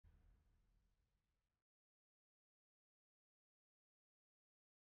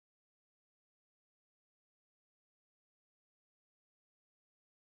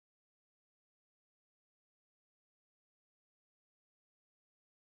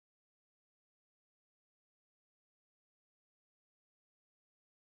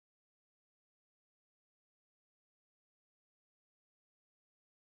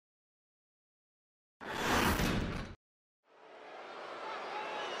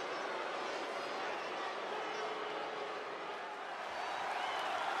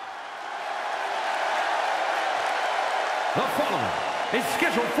The following is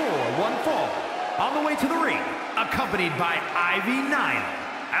scheduled for one fall. On the way to the ring, accompanied by Ivy Nile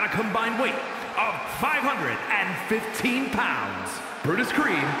at a combined weight of 515 pounds, Brutus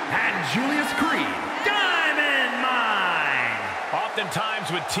Creed and Julius Creed, Diamond Mine!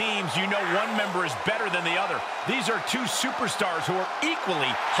 Oftentimes with teams, you know one member is better than the other. These are two superstars who are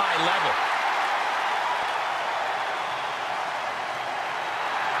equally high level.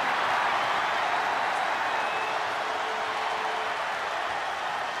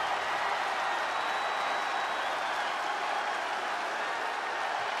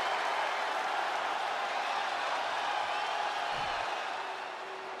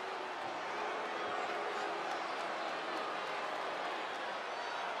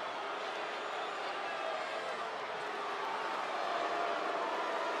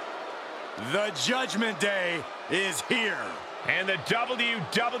 The Judgment Day is here. And the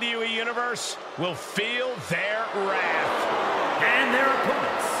WWE Universe will feel their wrath. And their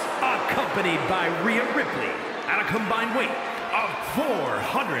opponents, accompanied by Rhea Ripley at a combined weight of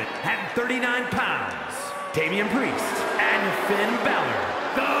 439 pounds, Damian Priest and Finn Balor,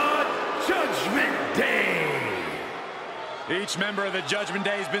 the Judgment Day. Each member of the Judgment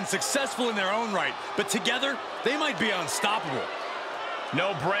Day has been successful in their own right, but together, they might be unstoppable.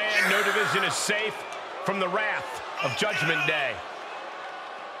 No brand, no division is safe from the wrath of Judgment Day.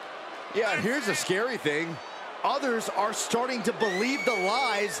 Yeah, and here's the scary thing. Others are starting to believe the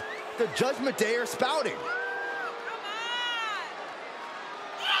lies the Judgment Day are spouting.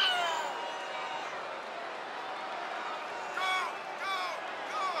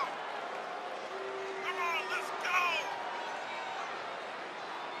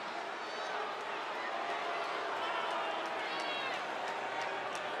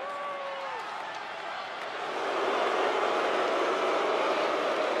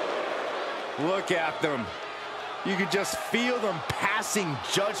 Look at them. You can just feel them passing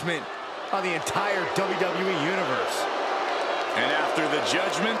judgment on the entire WWE Universe. And after the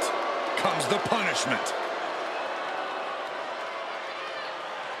judgment comes the punishment.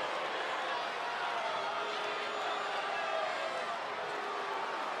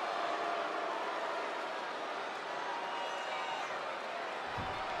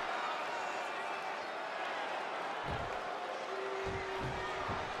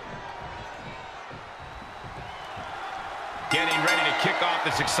 Getting ready to kick off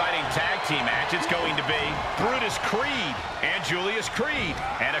this exciting tag team match. It's going to be Brutus Creed and Julius Creed.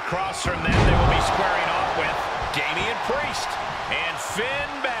 And across from them, they will be squaring off with Damian Priest and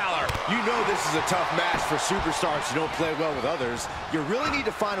Finn Balor. You know this is a tough match for superstars who don't play well with others. You really need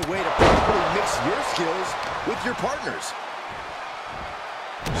to find a way to properly mix your skills with your partners.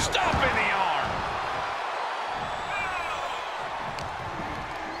 Stomping the arm.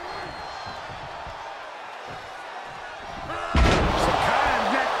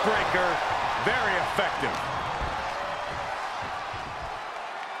 Very effective.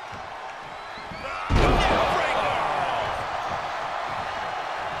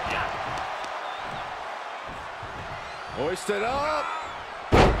 Hoisted up.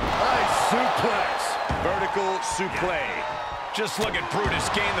 Nice suplex. Vertical suplex. Just look at Brutus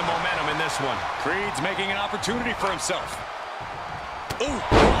gain the momentum in this one. Creed's making an opportunity for himself. Ooh,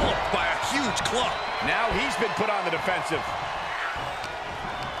 walloped by a huge club. Now he's been put on the defensive.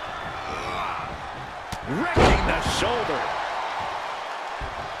 Wrecking the shoulder.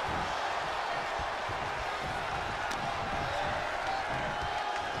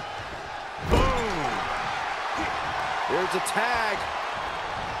 Boom. Here's a tag.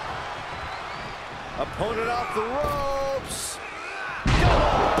 Opponent off the ropes.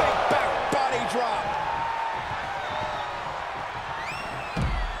 Double big back body drop.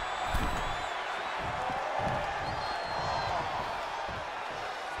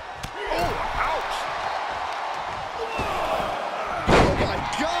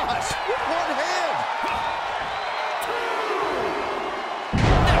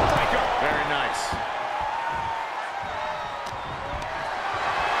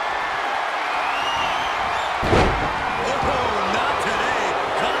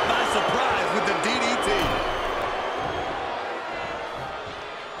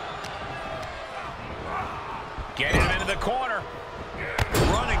 Getting him into the corner.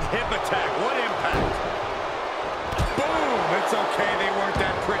 Running hip attack. What impact. Boom. It's okay. They weren't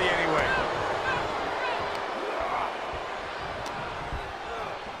that pretty anyway.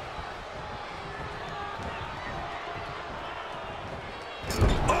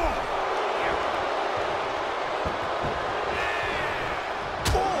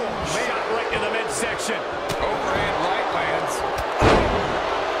 Shot right in the midsection. Overhand right lands.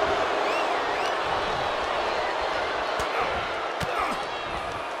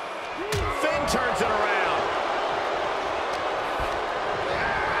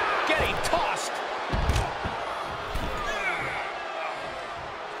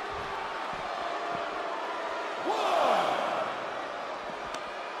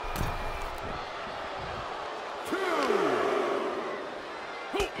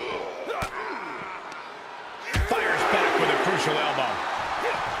 Partial elbow.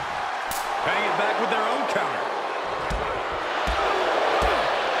 Paying it back with their own counter.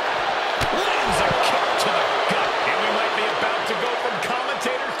 Lands a kick to the gut. And we might be about to go from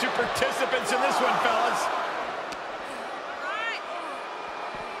commentators to participants in this one, fellas.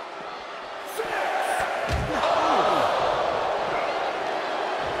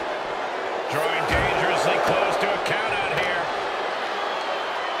 Drawing dangerously close to a count out here.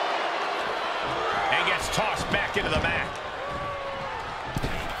 And gets tossed back into the mat.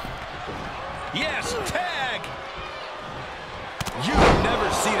 Yes, tag! You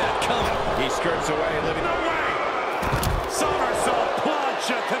never see that coming. He skirts away, living no way. Somersault plunge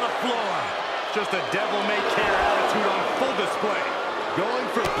to the floor. Just a devil-may-care attitude on full display. Going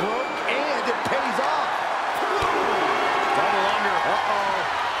for broke, and it pays off. Double under. Uh-oh.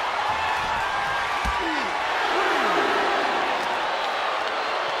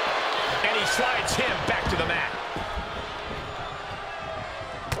 And he slides him back to the mat.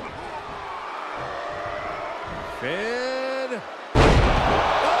 Finn.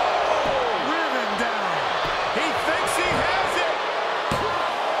 Driven down. He thinks he has it.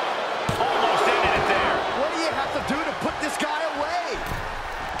 Almost ended it there. What do you have to do to put this guy away?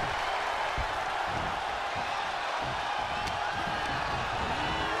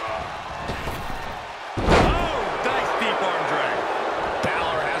 Oh, nice deep arm drag.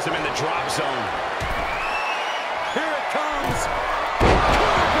 Balor has him in the drop zone. Here it comes.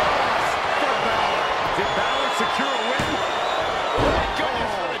 Did Balor secure a win? Thank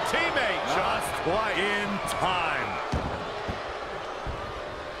goodness for the teammate. Just in time.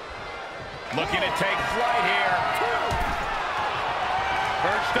 Looking to take flight here.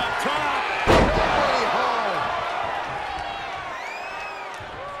 Perched up top. Way home.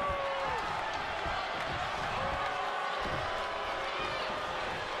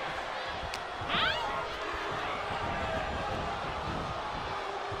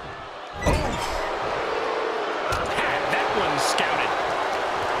 Had that one scouted.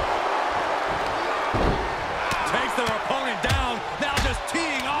 Takes their opponent down. Now just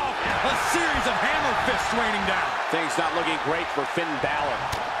teeing off a series of hammer fists raining down. Things not looking great for Finn Balor.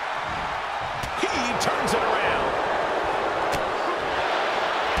 He turns it around.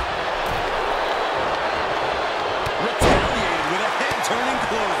 Retaliated with a head-turning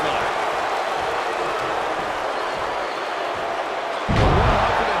clothesline.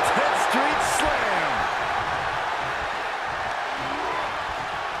 Up in a 10th Street Slam.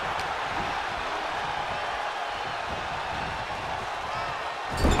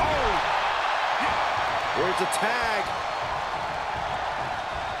 Oh! Where's the tag?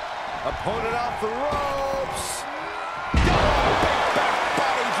 Opponent off the ropes. Oh, big back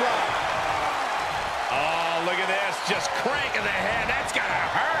body drop. Oh, look at this. Just cranking the head. That's gotta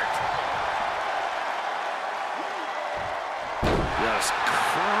hurt. Just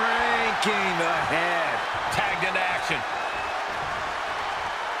cranking the head. Tagged into action.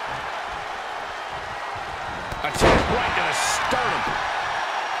 Attack right to the sternum.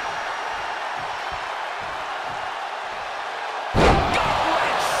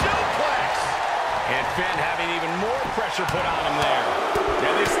 Gauntlet suplex. And Finn having even more pressure put on him there.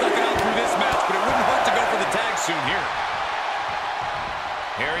 Yeah, they stuck it out through this match, but it wouldn't hurt to go for the tag soon here.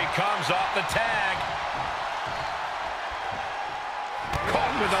 Here he comes off the tag.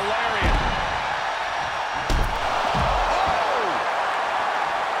 Caught with a lariat.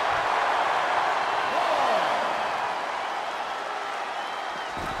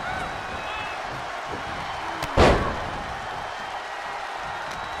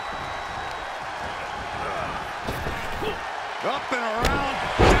 Up and around,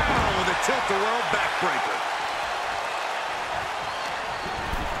 down with a tilt-the-world backbreaker.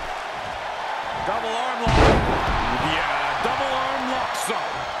 Double arm lock. Yeah, double arm lock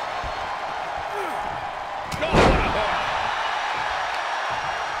zone. Oh, what a hook.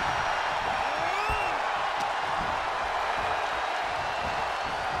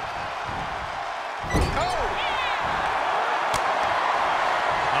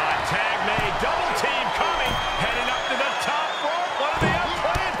 Tag made, double team coming, heading up to the top rope. What are they up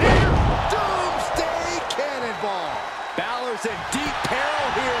playing here? Doomsday Cannonball. Balor's in deep peril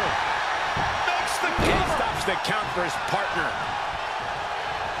here. Makes the cover. Stops the count for his partner.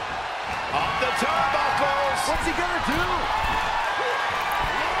 Off the turnbuckles. What's he gonna do?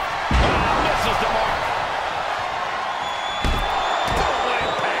 Misses the mark. Full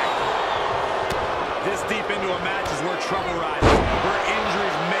impact. This deep into a match is where trouble rises, where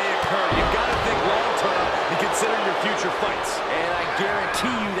injuries may occur. You've got to think long-term and consider your future fights. And I guarantee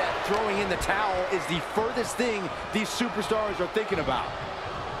you that throwing in the towel is the furthest thing these superstars are thinking about.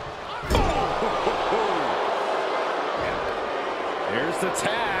 the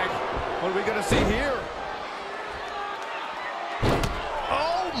tag. What are we gonna see here?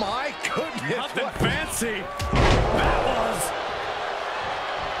 Oh my goodness. Nothing fancy. That was.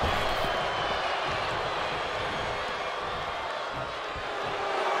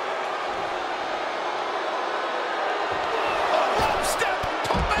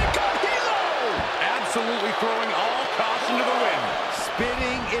 Absolutely throwing all caution to the wind.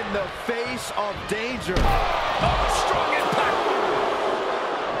 Spitting in the face of danger. Oh, strong impact.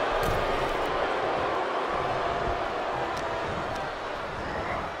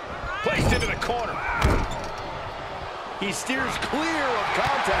 Placed into the corner. He steers clear of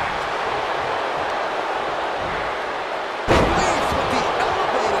contact. Leads with the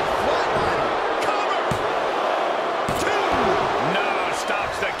elevated flatliner. Cover. 2. No,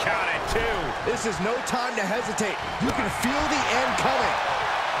 stops the count at 2. This is no time to hesitate. You can feel the end coming.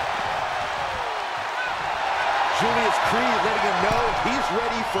 Julius Creed letting him know he's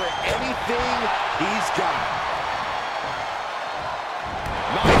ready for anything he's got.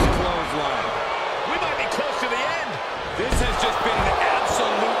 Nice clothesline. We might be close to the end. This has just been an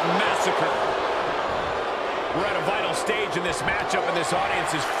absolute massacre. We're at a vital stage in this matchup, and this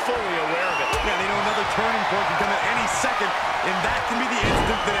audience is fully aware of it. Yeah, they know another turning point can come at any second, and that can be the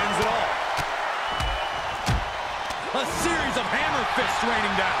instant that ends it all. A series of hammer fists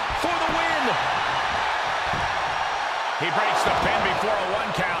raining down. For the win. He breaks the pin before a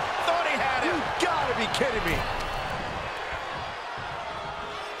 1 count. Thought he had it. You gotta be kidding me.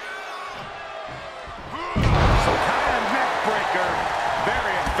 Some kind of neck breaker.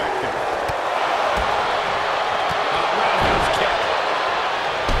 Very effective. Roundhouse kick.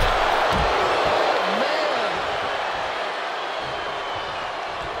 Man.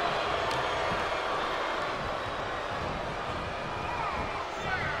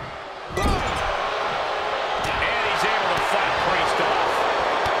 And he's able to fight Priest off.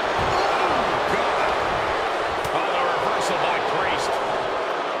 Oh, God. Oh, the reversal by Priest.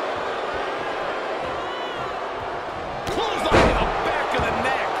 Clothesline in the back of the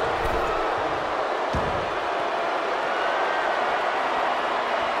neck.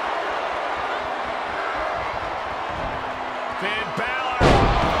 Finn Balor.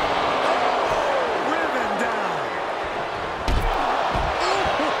 Riven down.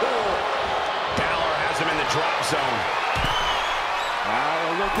 Balor has him in the drop zone.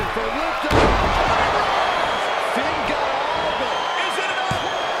 Now looking for lift-up. Finn got all of it. Is it enough?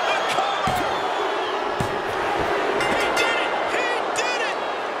 The cover! He did it! He did it!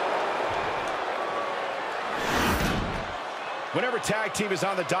 Whenever tag team is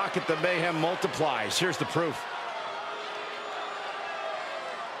on the docket, the mayhem multiplies. Here's the proof.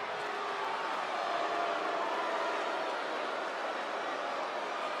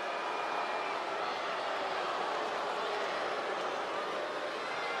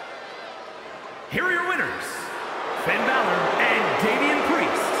 Here are your winners, Finn Balor and Damian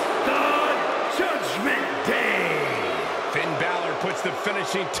Priest, the Judgment Day. Finn Balor puts the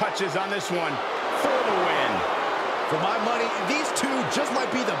finishing touches on this one for the win. For my money, these two just might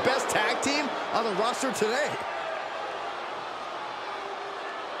be the best tag team on the roster today.